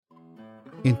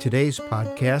In today's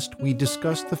podcast, we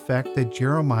discuss the fact that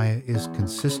Jeremiah is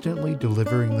consistently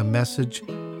delivering the message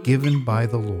given by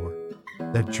the Lord,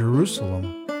 that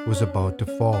Jerusalem was about to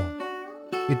fall.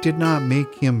 It did not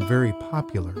make him very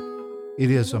popular.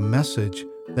 It is a message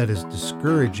that is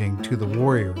discouraging to the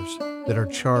warriors that are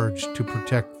charged to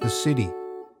protect the city.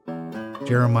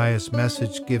 Jeremiah's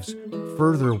message gives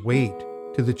further weight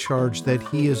to the charge that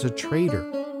he is a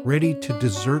traitor, ready to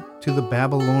desert to the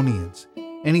Babylonians,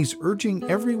 and he's urging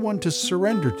everyone to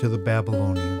surrender to the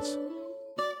Babylonians.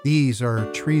 These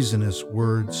are treasonous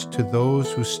words to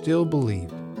those who still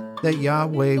believed that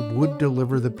Yahweh would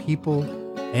deliver the people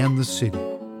and the city.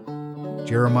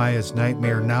 Jeremiah's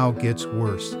nightmare now gets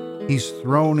worse. He's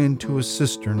thrown into a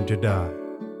cistern to die.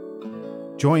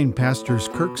 Join Pastors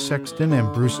Kirk, Sexton,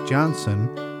 and Bruce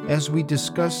Johnson as we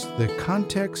discuss the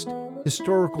context,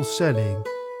 historical setting,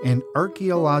 and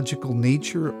archeological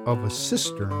nature of a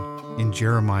cistern in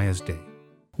Jeremiah's day.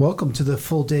 Welcome to the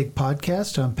Full Day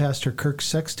Podcast. I'm Pastor Kirk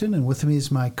Sexton, and with me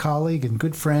is my colleague and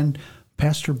good friend,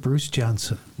 Pastor Bruce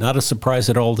Johnson. Not a surprise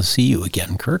at all to see you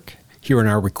again, Kirk, here in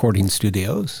our recording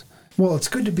studios. Well, it's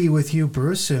good to be with you,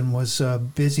 Bruce, and was a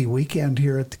busy weekend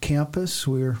here at the campus.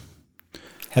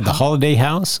 Had the holiday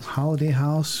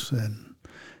house, and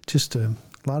just a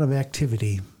lot of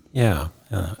activity. Yeah,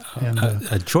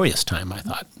 a joyous time, I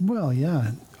thought. Well,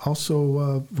 yeah.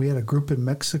 Also, we had a group in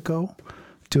Mexico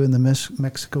doing the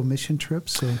Mexico mission trip.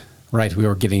 So. Right, we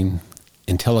were getting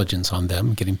intelligence on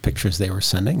them, getting pictures they were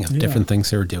sending of different things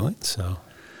they were doing. So,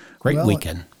 great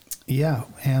weekend. Yeah,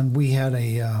 and we had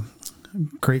a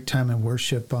great time in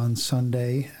worship on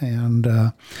Sunday,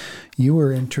 and you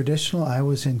were in traditional, I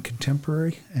was in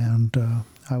contemporary, and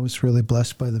I was really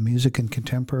blessed by the music in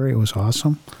contemporary. It was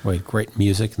awesome. Well, great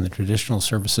music in the traditional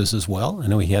services as well. I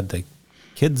know he had the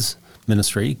kids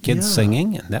ministry,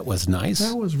 singing, and that was nice.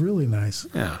 That was really nice.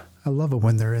 Yeah. I love it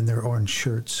when they're in their orange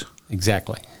shirts.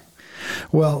 Exactly.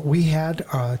 Well, we had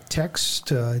a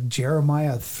text,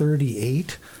 Jeremiah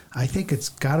 38. I think it's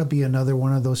got to be another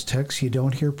one of those texts you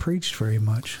don't hear preached very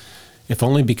much. If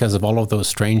only because of all of those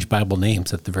strange Bible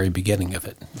names at the very beginning of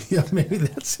it. Yeah, maybe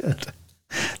that's it.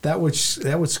 That would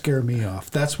scare me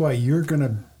off. That's why you're going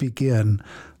to begin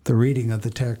the reading of the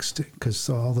text, because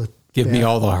give me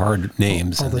all the hard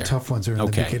names. All the tough ones are in the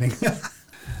beginning.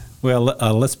 Well,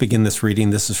 let's begin this reading.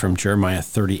 This is from Jeremiah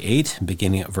 38,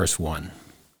 beginning at verse 1.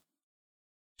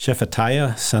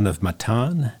 Shephatiah, son of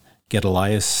Matan,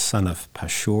 Gedaliah, son of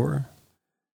Pashur,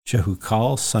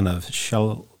 Jehukal, son of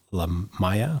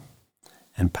Shelemiah,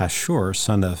 and Pashur,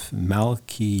 son of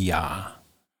Malchijah,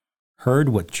 heard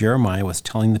what Jeremiah was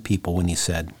telling the people when he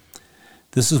said,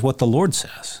 "This is what the Lord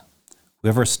says.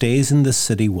 Whoever stays in this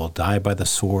city will die by the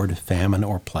sword, famine,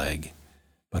 or plague,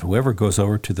 but whoever goes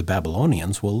over to the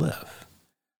Babylonians will live.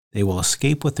 They will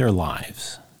escape with their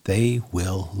lives. They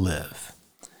will live.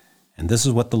 And this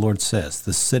is what the Lord says,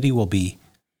 the city will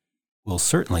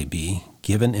certainly be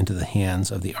given into the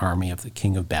hands of the army of the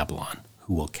king of Babylon,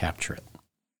 who will capture it."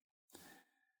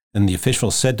 Then the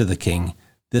officials said to the king,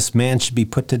 "This man should be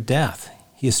put to death.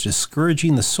 He is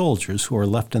discouraging the soldiers who are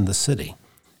left in the city,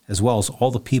 as well as all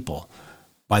the people,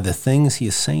 by the things he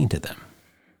is saying to them.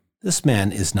 This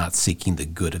man is not seeking the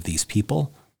good of these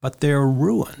people, but their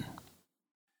ruin."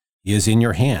 "He is in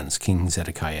your hands," King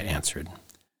Zedekiah answered.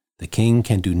 "The king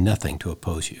can do nothing to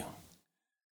oppose you."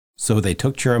 So they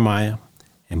took Jeremiah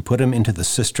and put him into the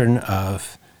cistern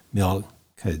of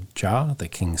Malchijah, the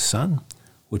king's son,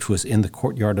 which was in the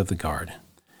courtyard of the guard.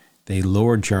 They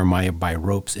lowered Jeremiah by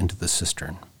ropes into the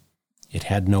cistern. It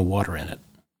had no water in it,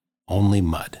 only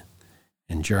mud,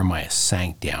 and Jeremiah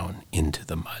sank down into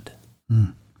the mud.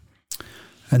 And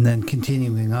then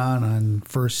continuing on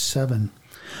verse 7,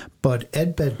 but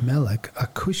Ebed-Melech, a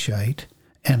Cushite,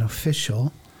 an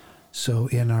official, so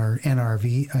in our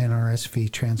NRSV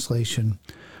translation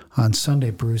on Sunday,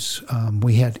 Bruce,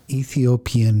 we had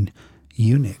Ethiopian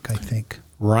eunuch, I think.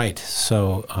 Right.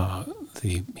 So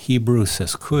the Hebrew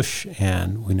says Cush,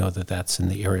 and we know that that's in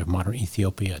the area of modern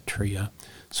Ethiopia, Eritrea.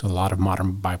 So a lot of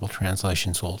modern Bible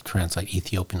translations will translate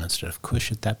Ethiopian instead of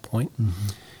Cush at that point. Mm-hmm.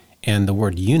 And the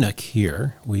word eunuch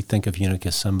here, we think of eunuch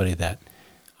as somebody that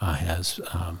has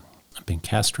been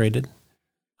castrated.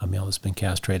 A male has been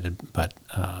castrated, but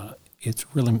it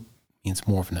really means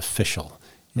more of an official.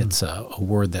 It's a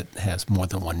word that has more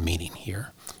than one meaning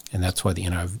here. And that's why the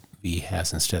NIV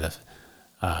has, instead of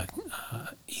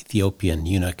Ethiopian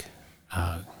eunuch,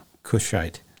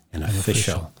 Cushite, and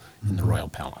official in the royal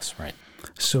palace, right?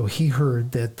 So he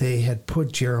heard that they had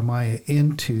put Jeremiah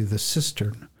into the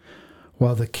cistern.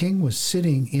 While the king was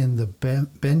sitting in the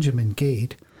Benjamin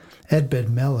gate,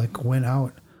 Ebed-Melech went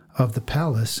out of the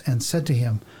palace and said to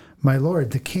him, My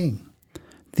lord, the king,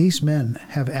 these men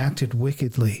have acted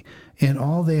wickedly in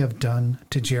all they have done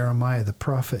to Jeremiah the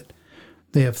prophet.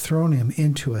 They have thrown him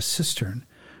into a cistern,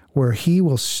 where he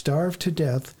will starve to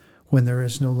death when there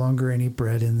is no longer any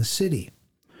bread in the city.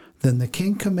 Then the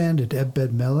king commanded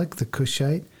Ebed-melech the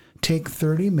Cushite, take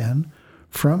 30 men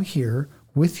from here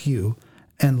with you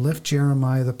and lift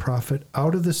Jeremiah the prophet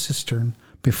out of the cistern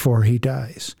before he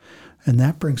dies. And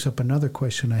that brings up another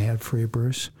question I had for you,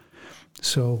 Bruce.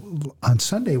 So on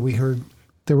Sunday we heard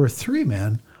there were 3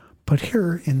 men, but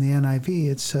here in the NIV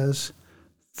it says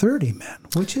 30 men.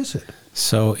 Which is it?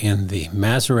 So in the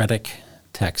Masoretic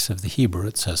text of the Hebrew,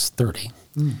 it says 30.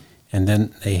 And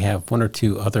then they have 1 or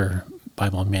 2 other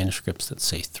Bible manuscripts that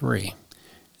say 3.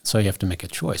 So you have to make a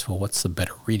choice. Well, what's the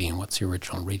better reading? What's the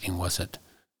original reading? Was it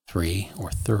 3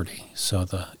 or 30? So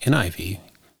the NIV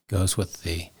goes with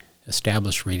the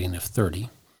established reading of 30,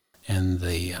 and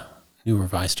the New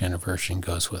Revised Standard Version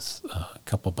goes with a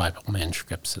couple Bible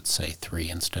manuscripts that say 3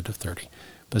 instead of 30.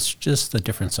 But it's just the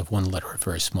difference of 1 letter, a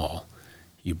very small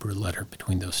Hebrew letter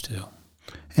between those 2.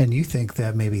 And you think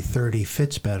that maybe 30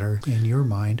 fits better in your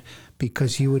mind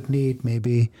because you would need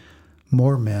maybe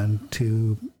more men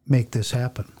to make this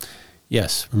happen.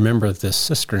 Yes. Remember, this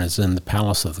cistern is in the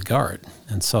palace of the guard.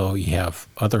 And so you have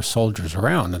other soldiers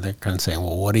around, and they're kind of saying,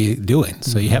 well, what are you doing?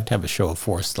 So you have to have a show of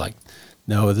force like,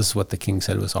 no, this is what the king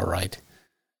said was all right.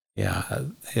 Yeah,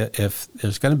 if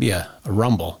there's going to be a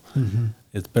rumble,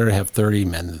 it's better to have 30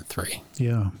 men than 3.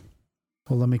 Yeah.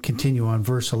 Well, let me continue on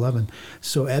verse 11.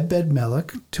 So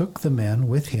Ebed-melech took the men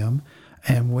with him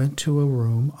and went to a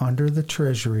room under the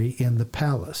treasury in the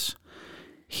palace.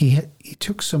 He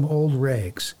took some old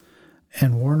rags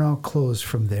and worn-out clothes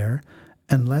from there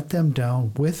and let them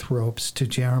down with ropes to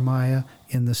Jeremiah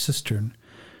in the cistern.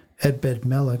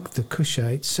 Ebed-melech the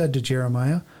Cushite said to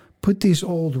Jeremiah, put these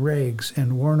old rags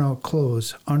and worn-out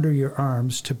clothes under your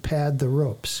arms to pad the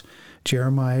ropes.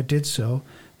 Jeremiah did so,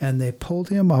 and they pulled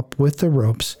him up with the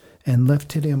ropes and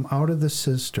lifted him out of the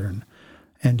cistern.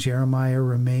 And Jeremiah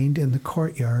remained in the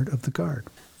courtyard of the guard.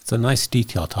 It's a nice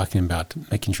detail talking about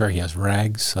making sure he has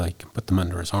rags so he can put them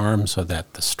under his arms so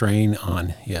that the strain on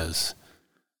his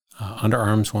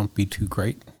underarms won't be too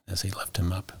great as they lift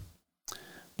him up.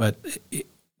 But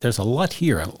there's a lot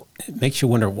here. It makes you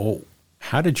wonder, well,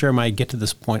 how did Jeremiah get to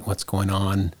this point? What's going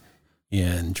on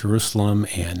in Jerusalem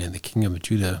and in the kingdom of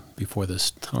Judah before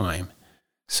this time?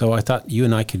 So I thought you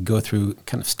and I could go through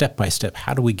kind of step by step.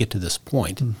 How do we get to this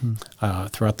point?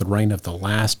 Throughout the reign of the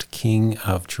last king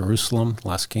of Jerusalem,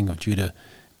 last king of Judah,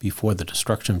 before the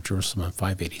destruction of Jerusalem in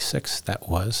 586, that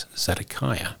was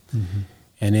Zedekiah.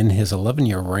 And in his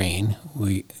 11-year reign,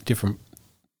 different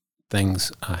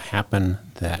things happen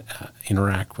that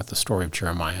interact with the story of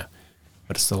Jeremiah.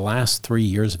 But it's the last 3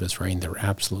 years of his reign that are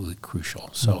absolutely crucial.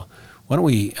 So why don't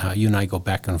we, you and I go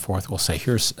back and forth. We'll say,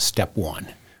 here's step 1.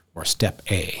 Or step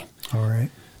A. All right.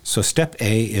 So step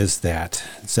A is that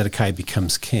Zedekiah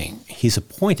becomes king. He's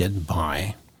appointed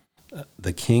by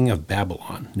the king of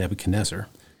Babylon, Nebuchadnezzar,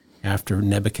 after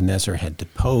Nebuchadnezzar had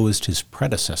deposed his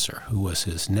predecessor, who was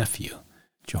his nephew,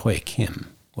 Jehoiakim,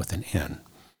 with an N.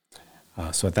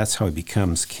 So that's how he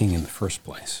becomes king in the first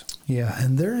place. Yeah,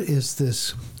 and there is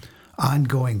this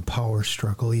ongoing power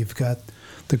struggle. You've got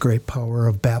the great power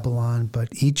of Babylon, but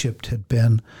Egypt had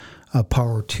been a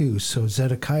power too. So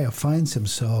Zedekiah finds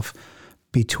himself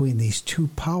between these 2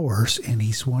 powers, and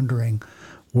he's wondering,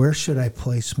 where should I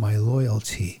place my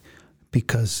loyalty?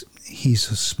 Because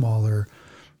he's a smaller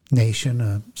nation,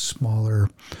 a smaller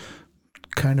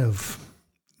kind of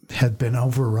had been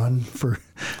overrun for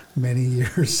many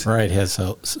years. Right, has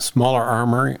a smaller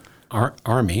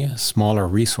army, smaller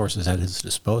resources at his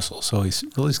disposal. So he's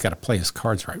really got to play his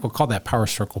cards right. We'll call that power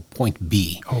circle point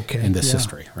B in this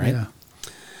history, right? Yeah.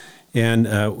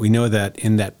 And we know that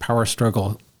in that power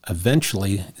struggle,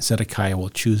 eventually Zedekiah will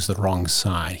choose the wrong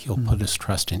side. He'll put his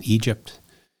trust in Egypt,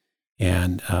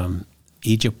 and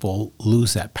Egypt will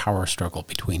lose that power struggle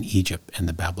between Egypt and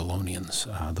the Babylonians.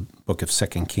 The book of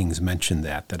 2 Kings mentioned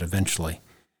that eventually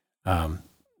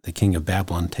the king of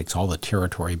Babylon takes all the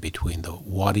territory between the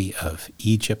Wadi of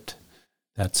Egypt,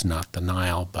 that's not the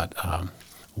Nile, but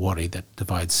Wadi that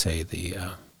divides, say, the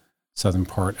southern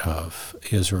part of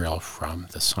Israel from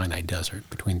the Sinai Desert,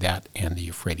 between that and the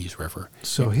Euphrates River.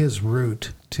 So his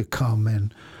route to come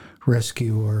and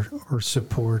rescue or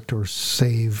support or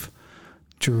save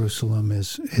Jerusalem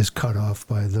is cut off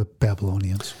by the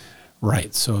Babylonians.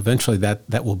 Right. So eventually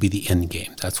that will be the end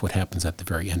game. That's what happens at the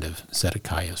very end of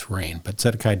Zedekiah's reign. But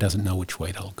Zedekiah doesn't know which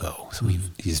way it'll go. So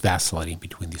he's vacillating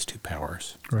between these 2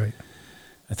 powers. Right.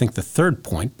 I think the third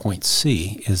point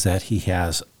C, is that he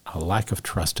has a lack of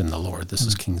trust in the Lord. This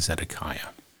is King Zedekiah.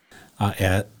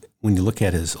 When you look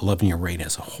at his 11-year reign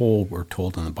as a whole, we're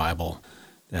told in the Bible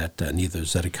that neither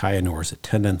Zedekiah nor his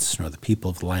attendants nor the people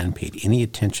of the land paid any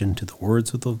attention to the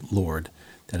words of the Lord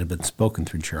that had been spoken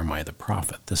through Jeremiah the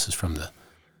prophet. This is from the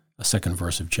second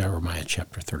verse of Jeremiah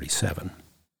chapter 37.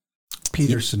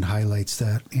 Peterson highlights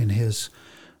that in his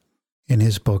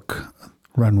book,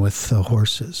 Run with the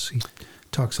Horses. He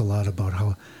talks a lot about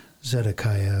how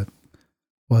Zedekiah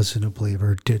wasn't a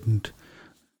believer, didn't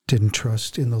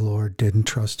trust in the Lord, didn't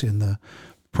trust in the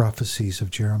prophecies of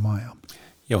Jeremiah.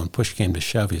 Yeah, when push came to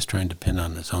shove, he was trying to depend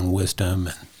on his own wisdom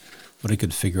and what he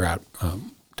could figure out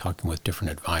talking with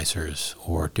different advisors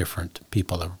or different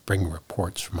people that were bringing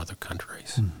reports from other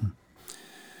countries. Mm-hmm.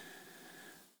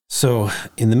 So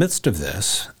in the midst of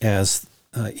this, as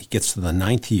he gets to the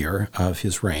 9th year of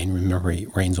his reign, remember he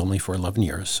reigns only for 11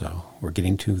 years, so we're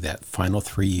getting to that final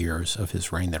 3 years of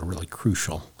his reign that are really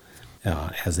crucial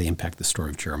as they impact the story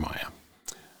of Jeremiah.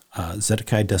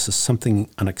 Zedekiah does something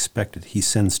unexpected. He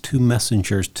sends 2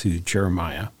 messengers to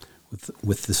Jeremiah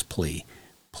with this plea: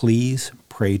 please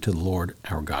pray to the Lord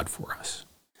our God for us.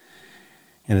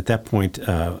 And at that point,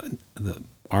 the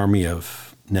army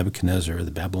of Nebuchadnezzar,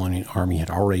 the Babylonian army, had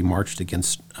already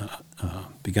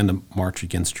begun to march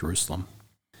against Jerusalem.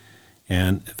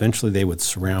 And eventually they would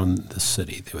surround the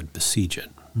city. They would besiege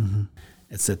it. Mm-hmm.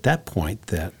 It's at that point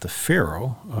that the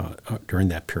Pharaoh, during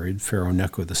that period, Pharaoh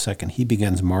Necho II, he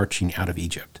begins marching out of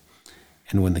Egypt.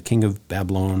 And when the king of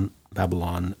Babylon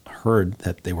heard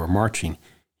that they were marching,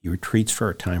 he retreats for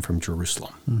a time from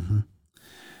Jerusalem. Mm-hmm.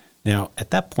 Now,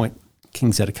 at that point,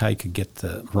 King Zedekiah could get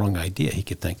the wrong idea. He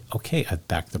could think, okay, I've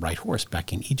backed the right horse.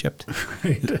 Backing Egypt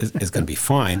is going to be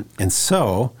fine. And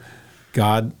so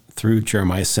God, through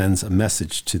Jeremiah, sends a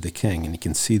message to the king. And you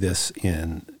can see this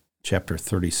in chapter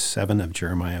 37 of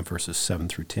Jeremiah, verses 7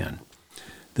 through 10.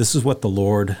 This is what the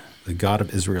Lord, the God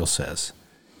of Israel, says.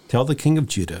 Tell the king of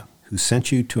Judah, who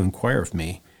sent you to inquire of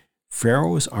me,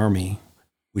 Pharaoh's army,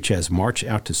 which has marched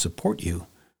out to support you,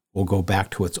 will go back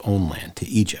to its own land, to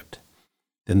Egypt.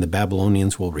 Then the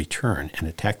Babylonians will return and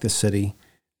attack the city.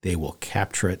 They will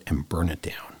capture it and burn it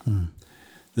down. Mm.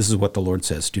 This is what the Lord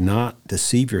says. Do not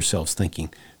deceive yourselves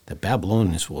thinking the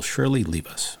Babylonians will surely leave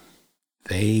us.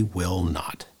 They will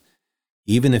not.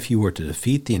 Even if you were to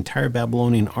defeat the entire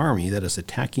Babylonian army that is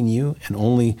attacking you and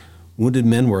only wounded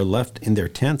men were left in their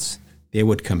tents, they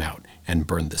would come out and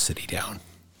burn the city down.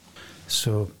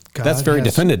 So that's very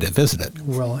definitive, isn't it?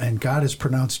 Well, and God has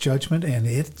pronounced judgment, and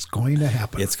it's going to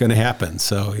happen. It's going to happen.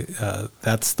 So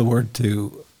that's the word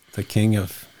to the king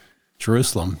of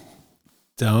Jerusalem.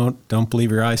 Don't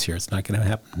believe your eyes here. It's not going to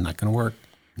happen. Not going to work.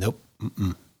 Nope.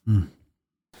 Mm-mm. Mm.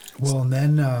 Well, and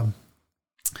then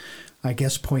I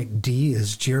guess point D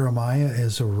is Jeremiah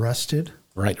is arrested.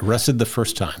 Right, arrested the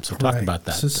first time. So talk about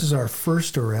that. So this is our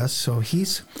first arrest. So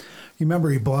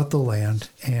remember he bought the land,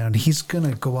 and he's going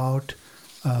to go out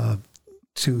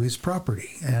to his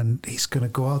property, and he's going to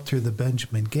go out through the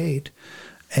Benjamin Gate,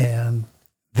 and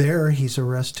there he's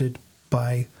arrested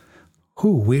by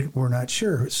who? We're not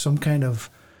sure. Some kind of,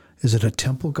 is it a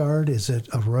temple guard? Is it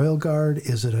a royal guard?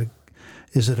 Is it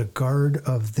a guard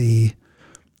of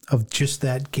just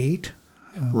that gate?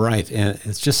 Right, and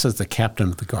it just says the captain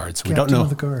of the guard. So we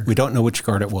don't know which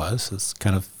guard it was. It's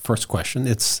kind of first question.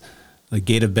 It's the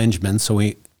gate of Benjamin, so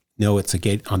we know it's a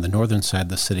gate on the northern side of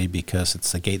the city because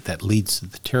it's the gate that leads to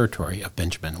the territory of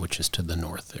Benjamin, which is to the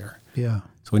north there. Yeah.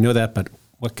 So we know that, but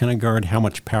what kind of guard, how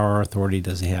much power or authority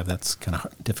does he have? That's kind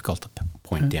of difficult to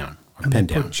point down or pin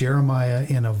down. Put Jeremiah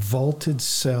in a vaulted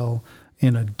cell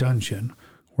in a dungeon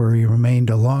where he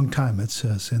remained a long time, it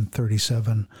says in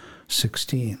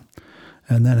 37:16.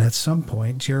 And then at some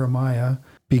point, Jeremiah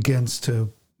begins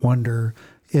to wonder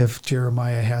if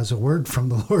Jeremiah has a word from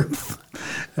the Lord.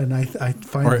 And I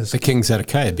find or this... the king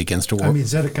Zedekiah begins to wonder.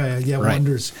 Zedekiah,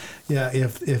 wonders,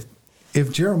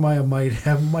 if Jeremiah might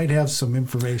have some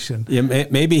information. Yeah,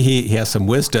 maybe he has some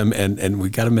wisdom, and we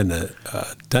got him in a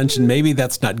dungeon. Maybe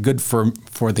that's not good for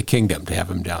the kingdom to have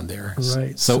him down there.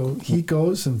 Right. So he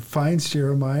goes and finds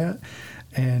Jeremiah,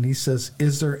 and he says,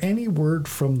 "Is there any word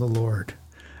from the Lord?"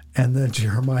 And then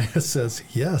Jeremiah says,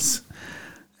 "Yes."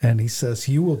 And he says,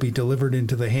 "You will be delivered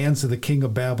into the hands of the king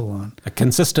of Babylon." A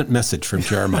consistent message from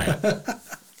Jeremiah.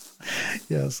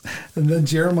 Yes. And then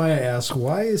Jeremiah asks,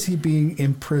 "Why is he being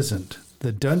imprisoned?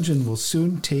 The dungeon will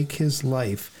soon take his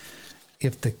life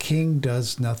if the king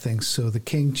does nothing." So the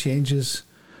king changes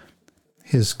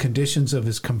his conditions of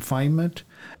his confinement,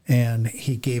 and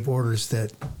he gave orders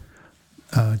that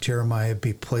Jeremiah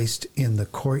be placed in the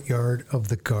courtyard of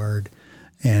the guard,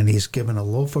 and he's given a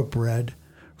loaf of bread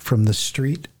from the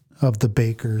street of the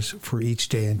bakers for each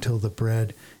day until the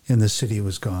bread in the city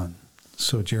was gone.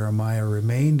 So Jeremiah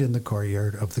remained in the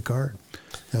courtyard of the guard.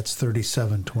 That's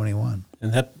 37:21.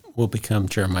 And that will become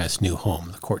Jeremiah's new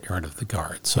home, the courtyard of the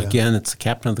guard. So again, it's the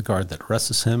captain of the guard that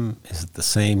arrests him. Is it the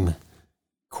same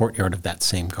courtyard of that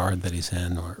same guard that he's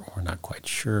in? We're not quite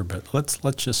sure, but let's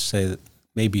just say that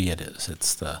maybe it is.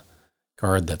 It's the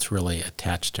guard that's really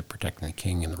attached to protecting the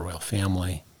king and the royal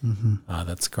family. Mm-hmm.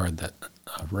 That's the guard that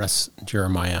arrests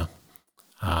Jeremiah,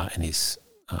 and he's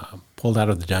pulled out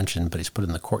of the dungeon, but he's put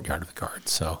in the courtyard of the guard.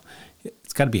 So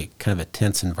it's got to be kind of a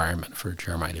tense environment for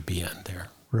Jeremiah to be in there.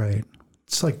 Right.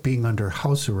 It's like being under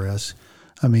house arrest.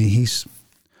 I mean,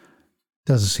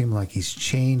 doesn't seem like he's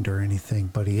chained or anything,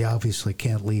 but he obviously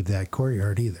can't leave that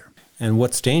courtyard either. And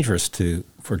what's dangerous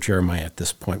for Jeremiah at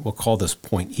this point, we'll call this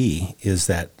point E, is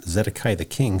that Zedekiah the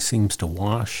king seems to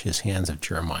wash his hands of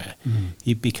Jeremiah. Mm-hmm.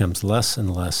 He becomes less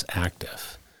and less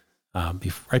active.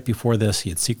 Right before this, he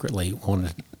had secretly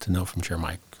wanted to know from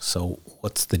Jeremiah, so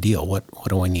what's the deal? What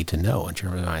do I need to know? And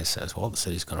Jeremiah says, well, the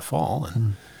city's going to fall.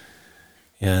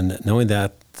 And knowing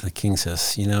that, the king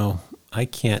says, I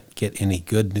can't get any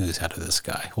good news out of this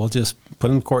guy. We'll just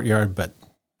put him in the courtyard, but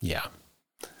yeah.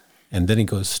 And then he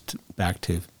goes back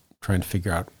to trying to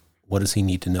figure out what does he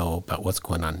need to know about what's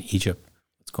going on in Egypt,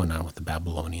 what's going on with the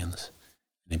Babylonians.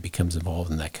 And he becomes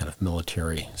involved in that kind of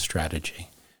military strategy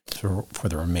for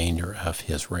the remainder of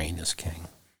his reign as king.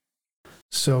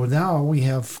 So now we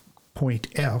have point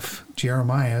F.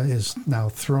 Jeremiah is now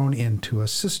thrown into a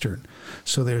cistern.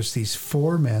 So there's these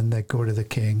 4 men that go to the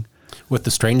king. With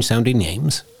the strange-sounding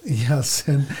names. Yes,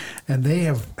 and they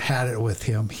have had it with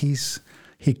him.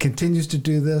 He continues to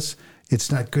do this.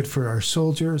 It's not good for our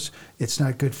soldiers. It's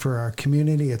not good for our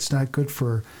community. It's not good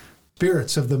for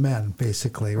spirits of the men,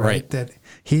 basically, right? That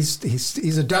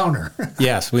he's a downer.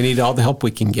 Yes, we need all the help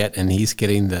we can get, and he's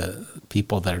getting the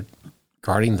people that are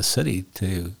guarding the city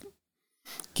to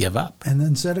give up. And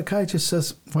then Zedekiah just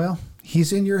says, well,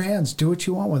 he's in your hands. Do what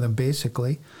you want with him,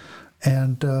 basically.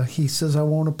 And he says, I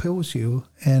won't oppose you.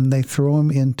 And they throw him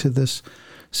into this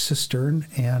cistern.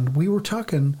 And we were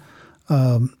talking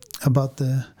about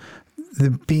the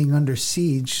being under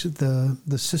siege.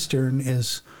 The cistern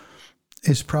is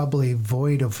probably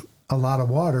void of a lot of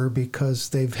water because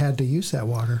they've had to use that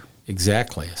water.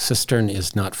 Exactly. A cistern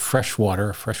is not fresh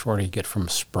water. Fresh water you get from a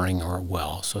spring or a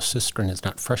well. So a cistern is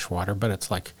not fresh water, but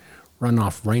it's like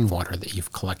runoff rainwater that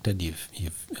you've collected. You've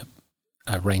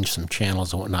arranged some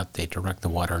channels and whatnot. They direct the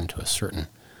water into a certain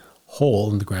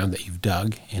hole in the ground that you've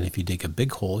dug. And if you dig a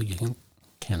big hole, you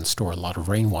can store a lot of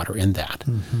rainwater in that.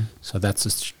 Mm-hmm. So that's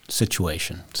the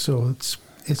situation. So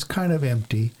it's kind of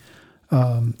empty.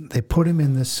 They put him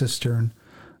in this cistern,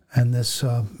 and this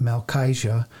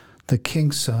Malchijah, the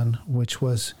king's son, which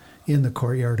was in the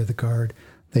courtyard of the guard,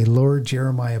 they lowered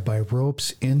Jeremiah by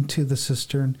ropes into the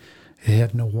cistern. It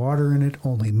had no water in it,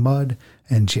 only mud,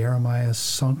 and Jeremiah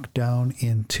sunk down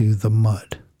into the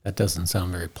mud. That doesn't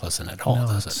sound very pleasant at all,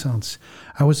 does it?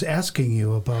 I was asking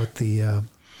you about the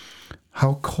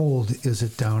how cold is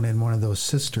it down in one of those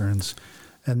cisterns,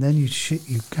 and then you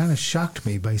kind of shocked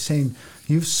me by saying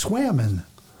you've swam in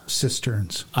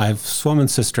cisterns. I've swum in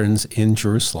cisterns in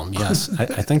Jerusalem, yes.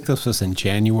 I think this was in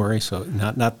January, so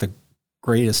not the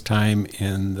greatest time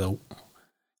in the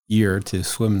year to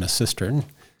swim in a cistern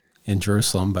in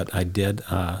Jerusalem, but I did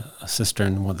a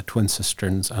cistern, one of the twin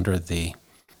cisterns under the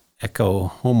Echo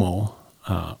Homo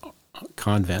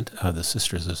convent of the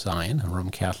Sisters of Zion, a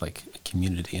Roman Catholic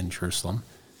community in Jerusalem.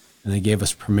 And they gave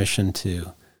us permission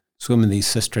to swim in these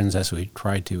cisterns as we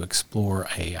tried to explore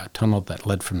a tunnel that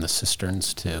led from the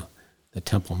cisterns to the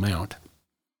Temple Mount,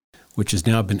 which has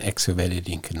now been excavated.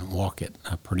 You can walk it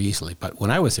pretty easily. But when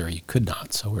I was there, you could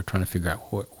not. So we're trying to figure out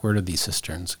where do these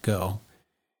cisterns go.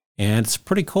 And it's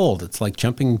pretty cold. It's like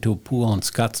jumping into a pool in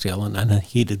Scottsdale, an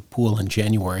unheated pool in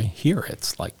January. Here,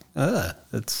 it's like,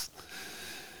 it's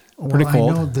pretty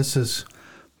cold. I know this is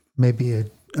maybe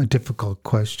a difficult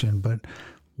question, but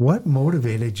what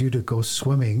motivated you to go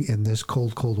swimming in this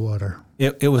cold, cold water?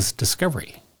 It was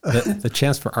discovery, the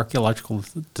chance for archeological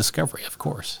discovery, of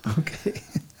course. Okay.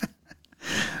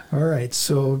 All right.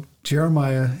 So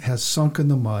Jeremiah has sunk in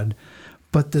the mud,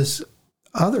 but this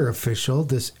other official,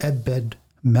 this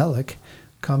Ebed-Melech,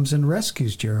 comes and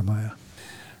rescues Jeremiah.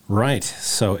 Right.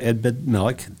 So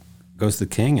Ebed-Melech goes to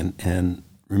the king, and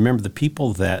remember, the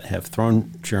people that have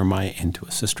thrown Jeremiah into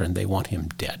a cistern, they want him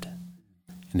dead.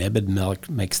 And Ebed-Melech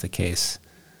makes the case,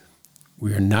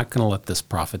 we are not going to let this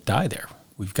prophet die there.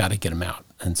 We've got to get him out.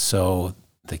 And so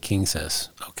the king says,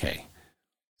 okay,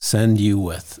 send you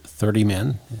with 30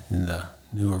 men in the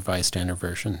New Revised Standard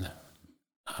Version,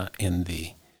 in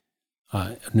the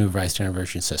New Revised Standard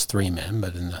Version says 3 men,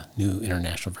 but in the New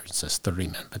International Version says 30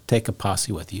 men. But take a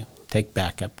posse with you. Take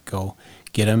backup. Go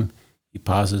get him. He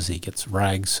pauses. He gets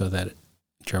rags so that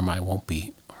Jeremiah won't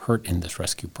be hurt in this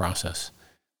rescue process.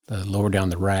 They lower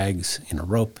down the rags in a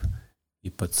rope. He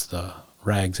puts the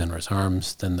rags under his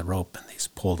arms, then the rope, and he's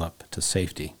pulled up to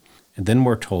safety. And then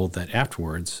we're told that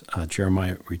afterwards,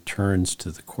 Jeremiah returns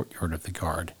to the courtyard of the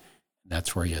guard.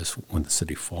 That's where he is when the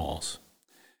city falls.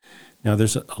 Now,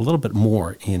 there's a little bit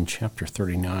more in chapter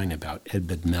 39 about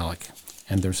Ebed-Melech,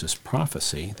 and there's this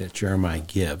prophecy that Jeremiah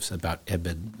gives about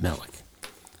Ebed-Melech.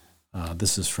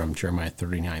 This is from Jeremiah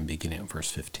 39, beginning at verse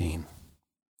 15.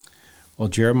 While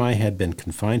Jeremiah had been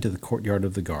confined to the courtyard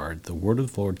of the guard, the word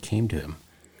of the Lord came to him.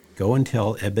 Go and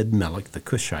tell Ebed-Melech the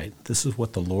Cushite, this is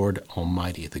what the Lord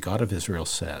Almighty, the God of Israel,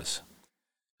 says.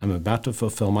 I'm about to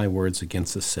fulfill my words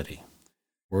against the city,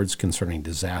 words concerning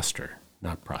disaster,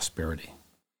 not prosperity.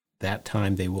 That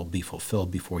time they will be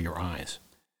fulfilled before your eyes.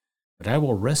 But I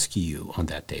will rescue you on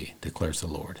that day, declares the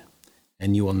Lord,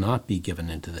 and you will not be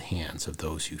given into the hands of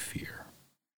those you fear.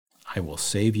 I will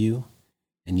save you,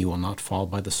 and you will not fall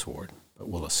by the sword, but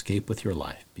will escape with your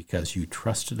life, because you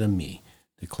trusted in me,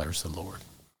 declares the Lord.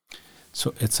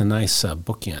 So it's a nice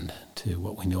bookend to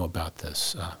what we know about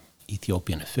this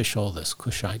Ethiopian official, this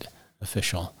Cushite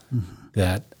official,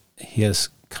 that his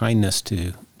kindness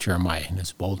to Jeremiah and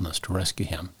his boldness to rescue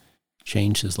him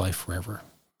changed his life forever.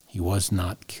 He was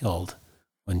not killed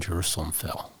when Jerusalem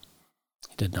fell.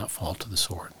 He did not fall to the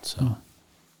sword. So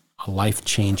a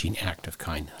life-changing act of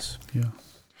kindness. Yeah.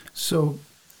 So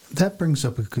that brings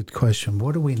up a good question.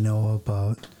 What do we know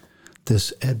about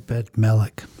this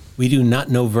Ebed-Melech? We do not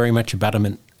know very much about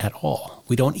him at all.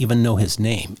 We don't even know his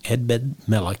name.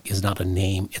 Ebed-Melech is not a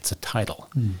name, it's a title.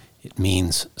 It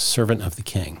means servant of the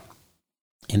king.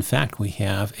 In fact, we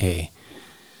have a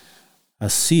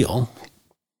seal,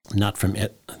 not from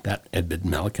that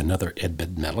Ebed-Melech, another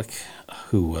Ebed-Melech,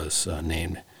 who was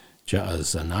named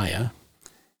Jaazaniah,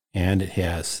 and it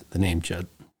has the name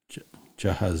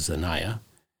Jaazaniah,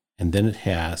 and then it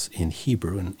has in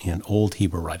Hebrew, in Old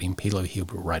Hebrew writing,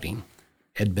 Paleo-Hebrew writing,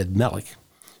 Ebed-Melech,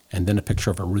 and then a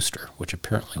picture of a rooster, which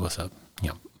apparently was a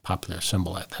popular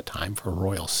symbol at that time for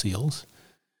royal seals.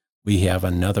 We have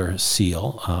another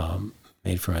seal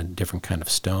made from a different kind of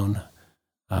stone,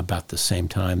 about the same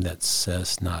time, that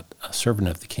says not a servant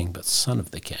of the king, but son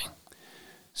of the king.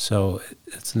 So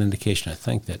it's an indication, I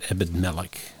think, that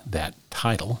Ebed-Melech, that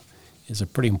title, is a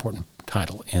pretty important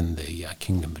title in the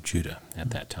kingdom of Judah at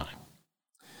that time.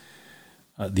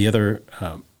 The other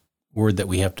word that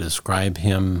we have to describe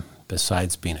him,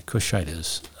 besides being a Cushite,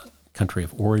 is country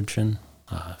of origin,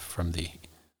 from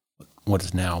what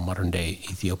is now modern-day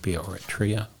Ethiopia or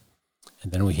Eritrea.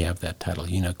 And then we have that title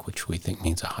eunuch, which we think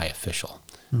means a high official,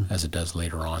 as it does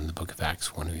later on in the book of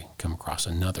Acts when we come across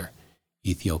another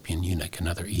Ethiopian eunuch,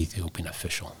 another Ethiopian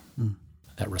official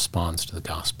that responds to the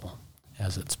gospel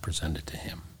as it's presented to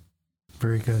him.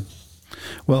 Very good.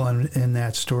 Well, in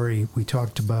that story we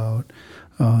talked about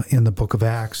in the book of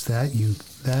Acts, that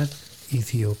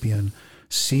Ethiopian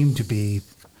seemed to be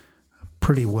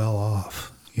pretty well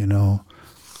off,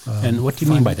 and what do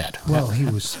you mean by that? Well,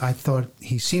 I thought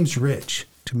he seems rich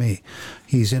to me.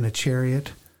 He's in a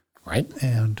chariot. Right.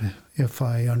 And if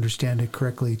I understand it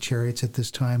correctly, chariots at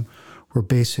this time were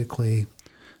basically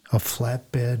a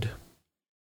flatbed,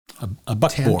 a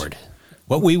buckboard.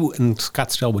 What we in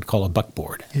Scottsdale would call a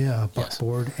buckboard. Yeah, a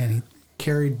buckboard. Yes. And he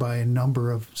carried by a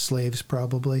number of slaves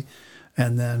probably.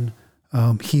 And then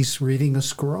he's reading a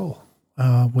scroll,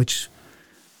 which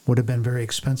would have been very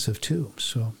expensive too.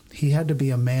 So he had to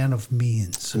be a man of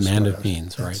means. A man of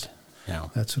means, right. Yeah.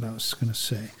 That's what I was going to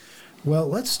say. Well,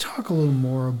 let's talk a little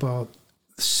more about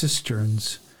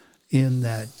cisterns in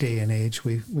that day and age.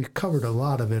 We've covered a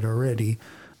lot of it already,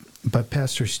 but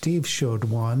Pastor Steve showed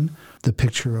one, the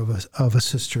picture of a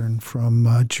cistern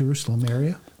from Jerusalem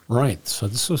area. Right. So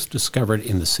this was discovered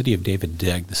in the city of David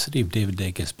Dig. The city of David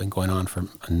Dig has been going on for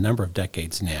a number of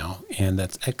decades now, and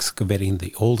that's excavating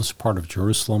the oldest part of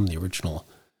Jerusalem, the original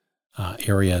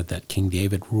area that King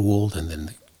David ruled, and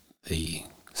then the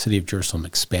city of Jerusalem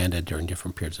expanded during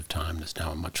different periods of time. It's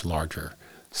now a much larger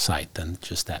site than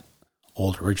just that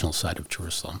old original site of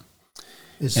Jerusalem.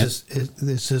 Is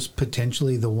this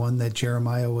potentially the one that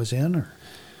Jeremiah was in? Or?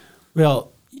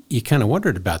 Well, you kind of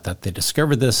wondered about that. They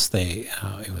discovered this.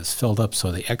 It was filled up,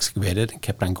 so they excavated and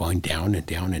kept on going down and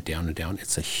down and down and down.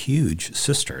 It's a huge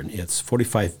cistern. It's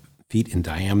 45 feet in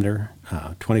diameter,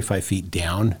 25 feet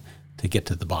down to get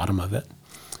to the bottom of it.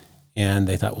 And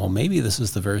they thought, well, maybe this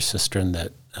is the very cistern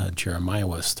that Jeremiah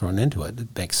was thrown into.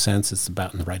 It makes sense. It's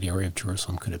about in the right area of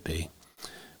Jerusalem. Could it be?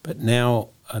 But now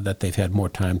that they've had more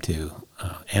time to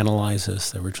analyze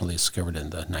this. They originally discovered in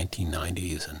the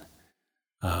 1990s,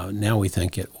 and now we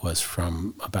think it was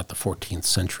from about the 14th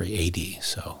century AD,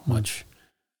 so much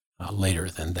later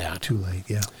than that. Too late,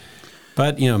 yeah.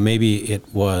 But, maybe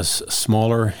it was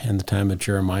smaller in the time of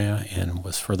Jeremiah and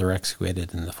was further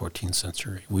excavated in the 14th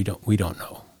century. We don't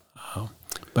know.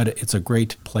 But it's a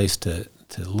great place to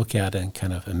look at and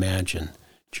kind of imagine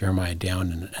Jeremiah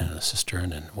down in a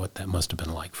cistern and what that must have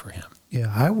been like for him.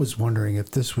 Yeah, I was wondering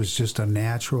if this was just a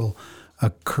natural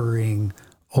occurring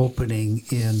opening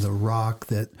in the rock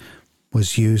that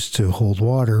was used to hold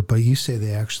water, but you say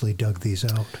they actually dug these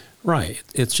out. Right.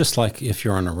 It's just like if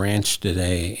you're on a ranch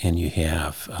today and you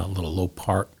have a little low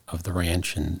part of the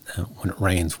ranch, and when it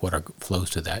rains, water flows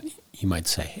to that. You might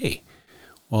say, hey,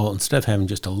 well, instead of having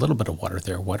just a little bit of water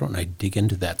there, why don't I dig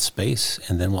into that space,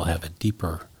 and then we'll have a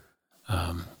deeper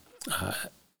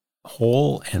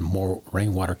hole, and more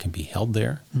rainwater can be held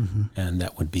there, and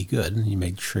that would be good. And you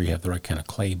make sure you have the right kind of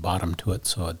clay bottom to it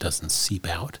so it doesn't seep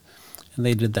out. And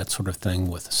they did that sort of thing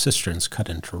with cisterns cut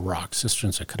into rock.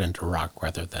 Cisterns are cut into rock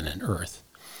rather than in earth.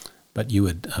 But you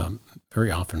would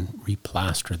very often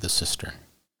replaster the cistern.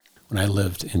 When I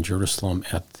lived in Jerusalem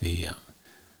at the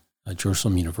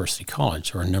Jerusalem University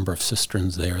College, there were a number of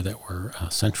cisterns there that were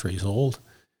centuries old.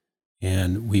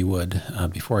 And we would,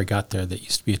 before I got there, there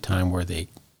used to be a time where they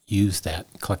used that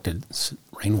collected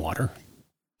rainwater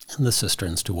in the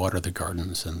cisterns to water the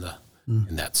gardens in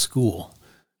that school.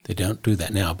 They don't do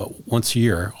that now, but once a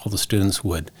year, all the students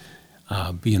would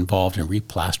be involved in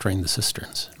replastering the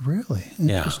cisterns. Really?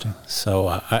 Interesting. Yeah. So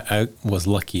I was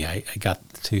lucky. I got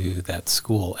to that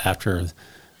school after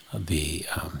the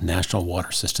national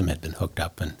water system had been hooked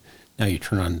up, and now you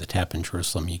turn on the tap in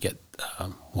Jerusalem, you get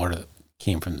water that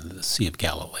came from the Sea of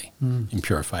Galilee, and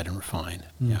purified and refined.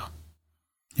 Yeah.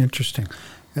 Interesting.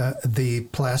 The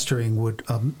plastering would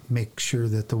make sure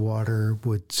that the water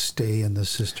would stay in the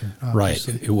cistern.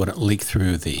 Obviously. Right. It wouldn't leak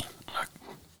through the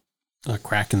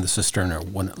crack in the cistern, or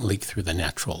wouldn't leak through the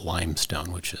natural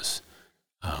limestone, which is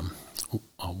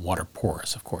water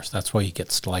porous, of course. That's why you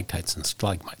get stalactites and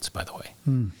stalagmites, by the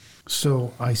way.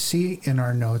 So I see in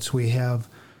our notes we have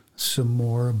some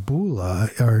more bula.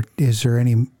 Or is there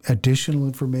any additional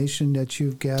information that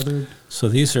you've gathered? So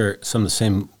these are some of the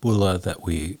same bula that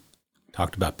we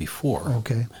talked about before.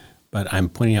 Okay. But I'm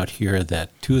pointing out here that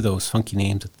two of those funky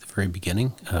names at the very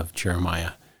beginning of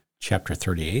Jeremiah chapter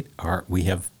 38 we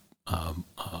have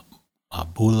a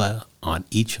bula on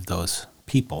each of those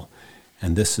people.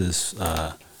 And this is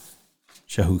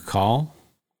Jehukal,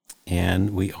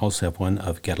 and we also have one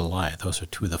of Gedaliah. Those are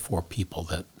two of the four people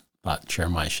that thought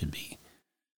Jeremiah should be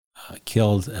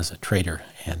killed as a traitor,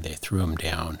 and they threw him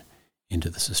down into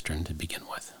the cistern to begin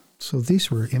with. So these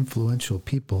were influential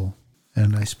people.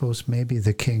 And I suppose maybe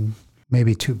the king may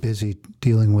be too busy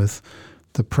dealing with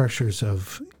the pressures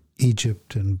of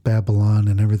Egypt and Babylon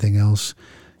and everything else.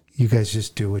 You guys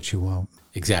just do what you want.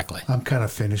 Exactly. I'm kind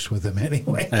of finished with them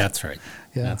anyway. That's right.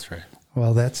 Yeah. That's right.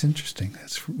 Well, that's interesting.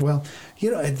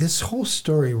 This whole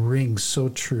story rings so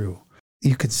true.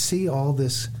 You could see all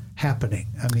this happening,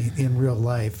 in real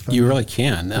life. You really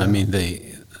can. Yeah.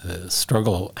 The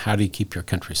struggle, how do you keep your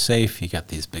country safe? You got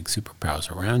these big superpowers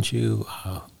around you.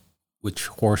 Which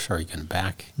horse are you going to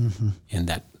back in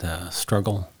that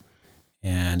struggle?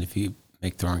 And if you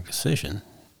make the wrong decision,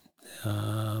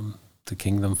 the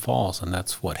kingdom falls, and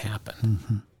that's what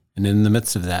happened. And in the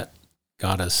midst of that,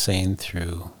 God is saying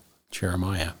through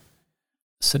Jeremiah,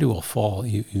 the city will fall.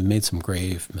 You made some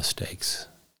grave mistakes.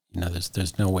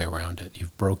 There's no way around it.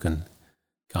 You've broken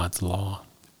God's law.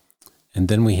 And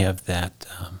then we have that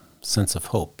sense of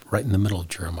hope right in the middle of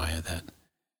Jeremiah, that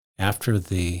after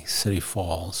the city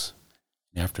falls,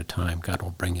 and after time, God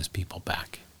will bring his people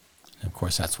back. And of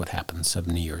course, that's what happened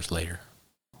 70 years later.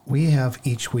 We have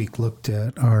each week looked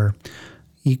at our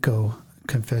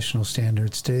eco-confessional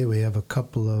standards. Today we have a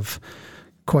couple of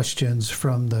questions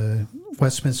from the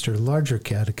Westminster Larger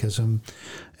Catechism,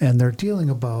 and they're dealing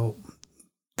about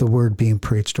the word being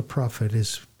preached. A prophet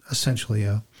is essentially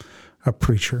a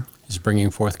preacher. He's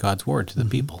bringing forth God's word to the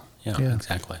people. Yeah,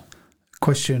 exactly.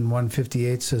 Question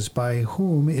 158 says, by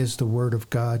whom is the word of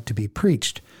God to be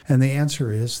preached? And the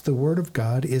answer is, the word of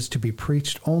God is to be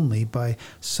preached only by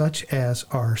such as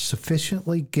are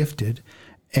sufficiently gifted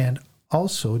and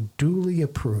also duly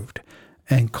approved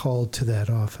and called to that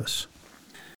office.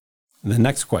 The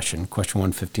next question, question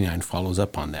 159, follows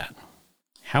up on that.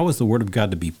 How is the word of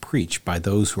God to be preached by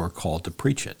those who are called to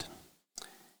preach it?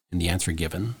 And the answer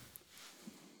given,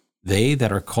 they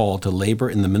that are called to labor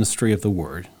in the ministry of the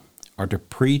word are to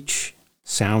preach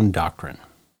sound doctrine,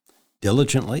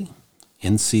 diligently,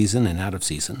 in season and out of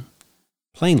season,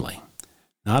 plainly,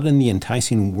 not in the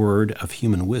enticing word of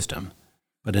human wisdom,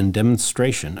 but in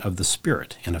demonstration of the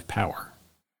Spirit and of power,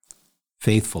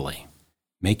 faithfully,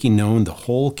 making known the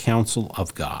whole counsel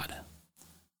of God,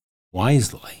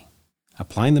 wisely,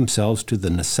 applying themselves to the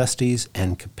necessities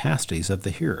and capacities of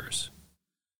the hearers,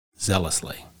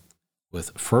 zealously,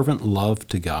 with fervent love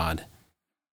to God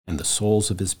and the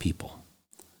souls of his people,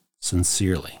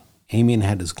 sincerely, aiming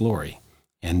at his glory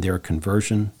and their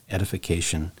conversion,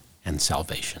 edification, and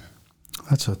salvation.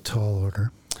 That's a tall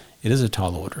order. It is a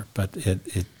tall order, but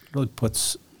it really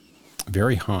puts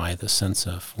very high the sense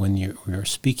of when you're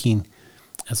speaking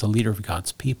as a leader of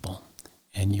God's people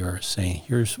and you're saying,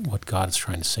 here's what God is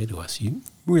trying to say to us, you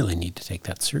really need to take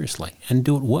that seriously and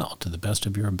do it well to the best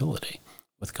of your ability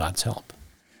with God's help.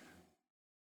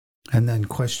 And then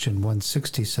question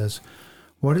 160 says,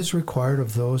 what is required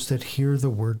of those that hear the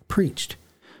word preached?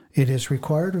 It is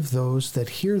required of those that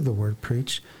hear the word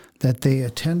preached that they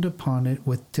attend upon it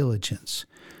with diligence,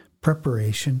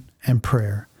 preparation, and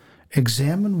prayer.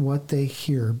 Examine what they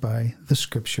hear by the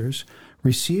Scriptures.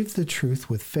 Receive the truth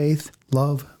with faith,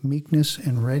 love, meekness,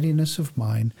 and readiness of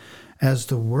mind as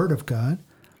the Word of God.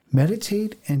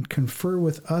 Meditate and confer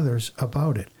with others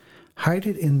about it. Hide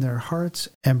it in their hearts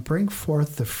and bring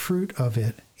forth the fruit of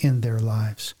it in their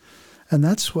lives. And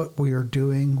that's what we are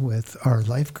doing with our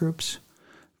life groups,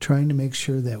 trying to make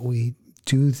sure that we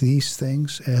do these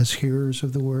things as hearers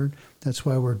of the Word. That's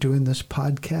why we're doing this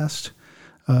podcast.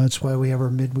 It's why we have our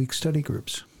midweek study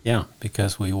groups. Yeah,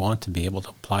 because we want to be able to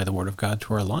apply the Word of God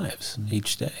to our lives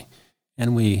each day.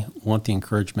 And we want the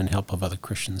encouragement and help of other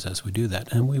Christians as we do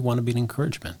that. And we want to be an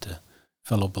encouragement to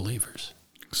fellow believers.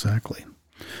 Exactly.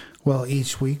 Well,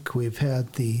 each week we've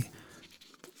had the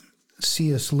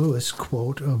C.S. Lewis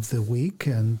quote of the week.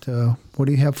 And what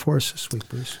do you have for us this week,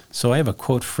 Bruce? So I have a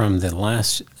quote from the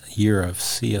last year of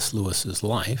C.S. Lewis's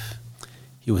life.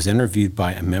 He was interviewed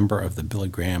by a member of the Billy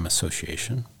Graham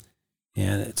Association.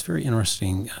 And it's very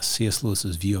interesting, C.S.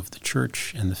 Lewis's view of the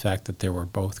church and the fact that there were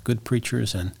both good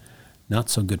preachers and not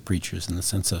so good preachers, in the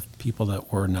sense of people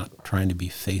that were not trying to be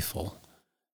faithful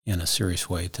in a serious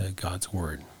way to God's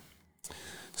Word.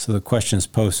 So the question is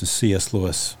posed to C.S.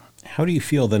 Lewis, how do you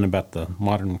feel then about the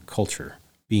modern culture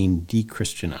being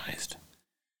de-Christianized?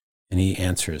 And he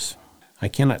answers, I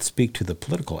cannot speak to the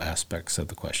political aspects of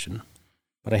the question,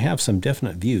 but I have some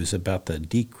definite views about the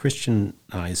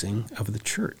de-Christianizing of the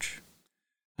church.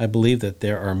 I believe that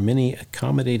there are many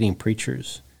accommodating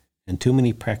preachers and too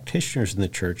many practitioners in the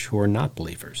church who are not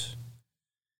believers.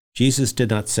 Jesus did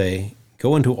not say,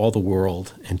 go into all the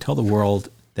world and tell the world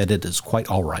that it is quite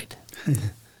all right.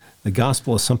 The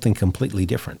gospel is something completely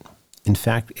different. In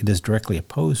fact, it is directly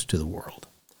opposed to the world.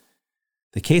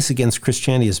 The case against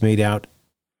Christianity is made out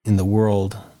in the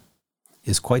world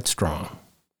is quite strong.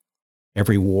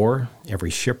 Every war, every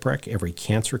shipwreck, every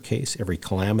cancer case, every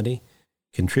calamity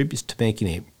contributes to making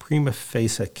a prima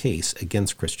facie case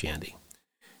against Christianity.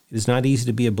 It is not easy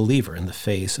to be a believer in the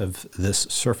face of this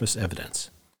surface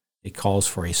evidence. It calls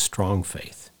for a strong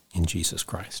faith in Jesus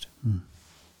Christ.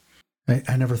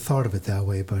 I never thought of it that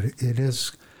way, but it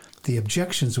is, the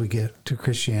objections we get to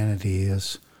Christianity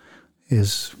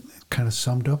is kind of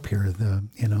summed up here.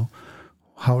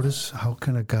 How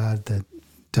can a God that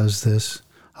does this,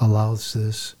 allows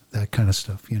this, that kind of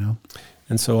stuff,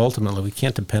 And so ultimately we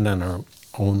can't depend on our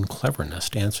own cleverness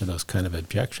to answer those kind of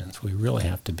objections. We really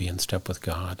have to be in step with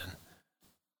God and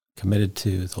committed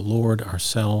to the Lord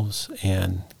ourselves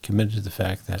and committed to the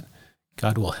fact that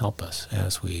God will help us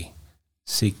as we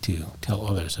seek to tell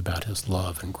others about his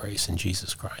love and grace in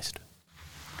Jesus Christ.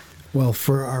 Well,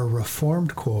 for our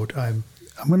Reformed quote, I'm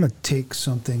going to take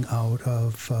something out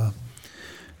of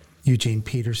Eugene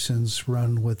Peterson's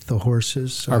Run with the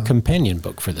Horses. Our companion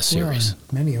book for the series. Yeah,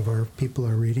 many of our people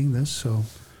are reading this, so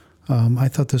I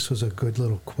thought this was a good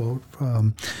little quote.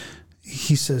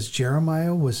 He says,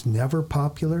 Jeremiah was never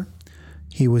popular.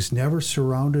 He was never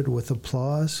surrounded with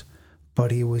applause,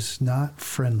 but he was not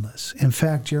friendless. In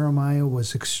fact, Jeremiah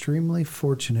was extremely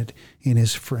fortunate in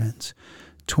his friends.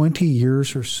 20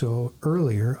 years or so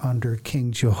earlier, under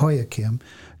King Jehoiakim,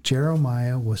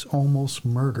 Jeremiah was almost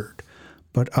murdered,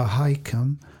 but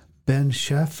Ahikam ben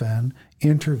Shaphan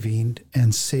intervened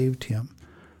and saved him.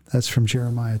 That's from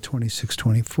Jeremiah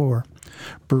 26:24.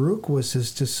 Baruch was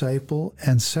his disciple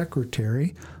and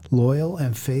secretary, loyal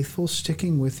and faithful,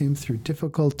 sticking with him through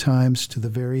difficult times to the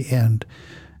very end.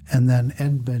 And then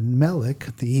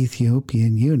Ebed-Melech, the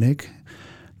Ethiopian eunuch,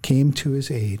 came to his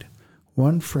aid.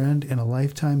 One friend in a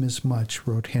lifetime is much,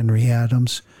 wrote Henry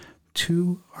Adams.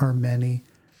 Two are many.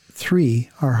 Three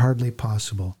are hardly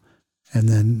possible. And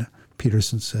then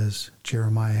Peterson says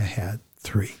Jeremiah had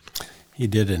three. He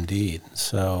did indeed.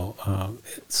 So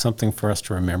it's something for us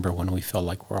to remember when we feel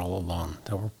like we're all alone,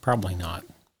 that we're probably not.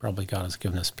 Probably God has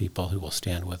given us people who will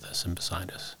stand with us and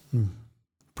beside us.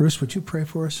 Bruce, would you pray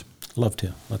for us? Love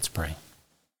to. Let's pray.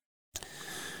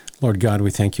 Lord God,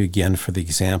 we thank you again for the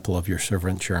example of your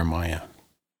servant Jeremiah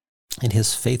and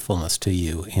his faithfulness to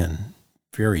you in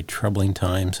very troubling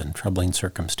times and troubling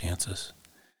circumstances.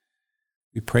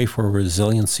 We pray for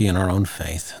resiliency in our own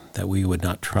faith, that we would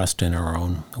not trust in our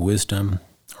own wisdom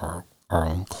or our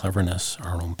own cleverness,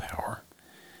 our own power,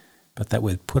 but that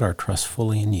we'd put our trust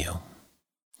fully in you,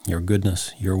 your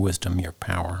goodness, your wisdom, your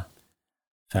power,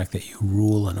 the fact that you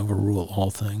rule and overrule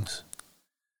all things.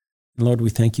 And Lord, we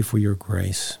thank you for your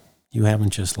grace. You haven't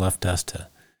just left us to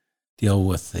deal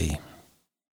with the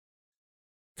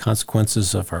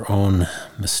consequences of our own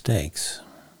mistakes.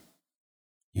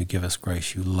 You give us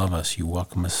grace, you love us, you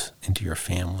welcome us into your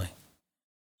family.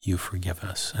 You forgive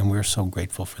us, and we're so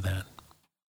grateful for that.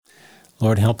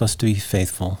 Lord, help us to be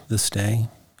faithful this day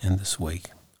and this week,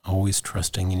 always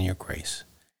trusting in your grace.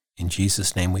 In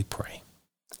Jesus' name we pray.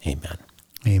 Amen.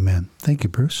 Amen. Thank you,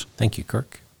 Bruce. Thank you,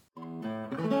 Kirk.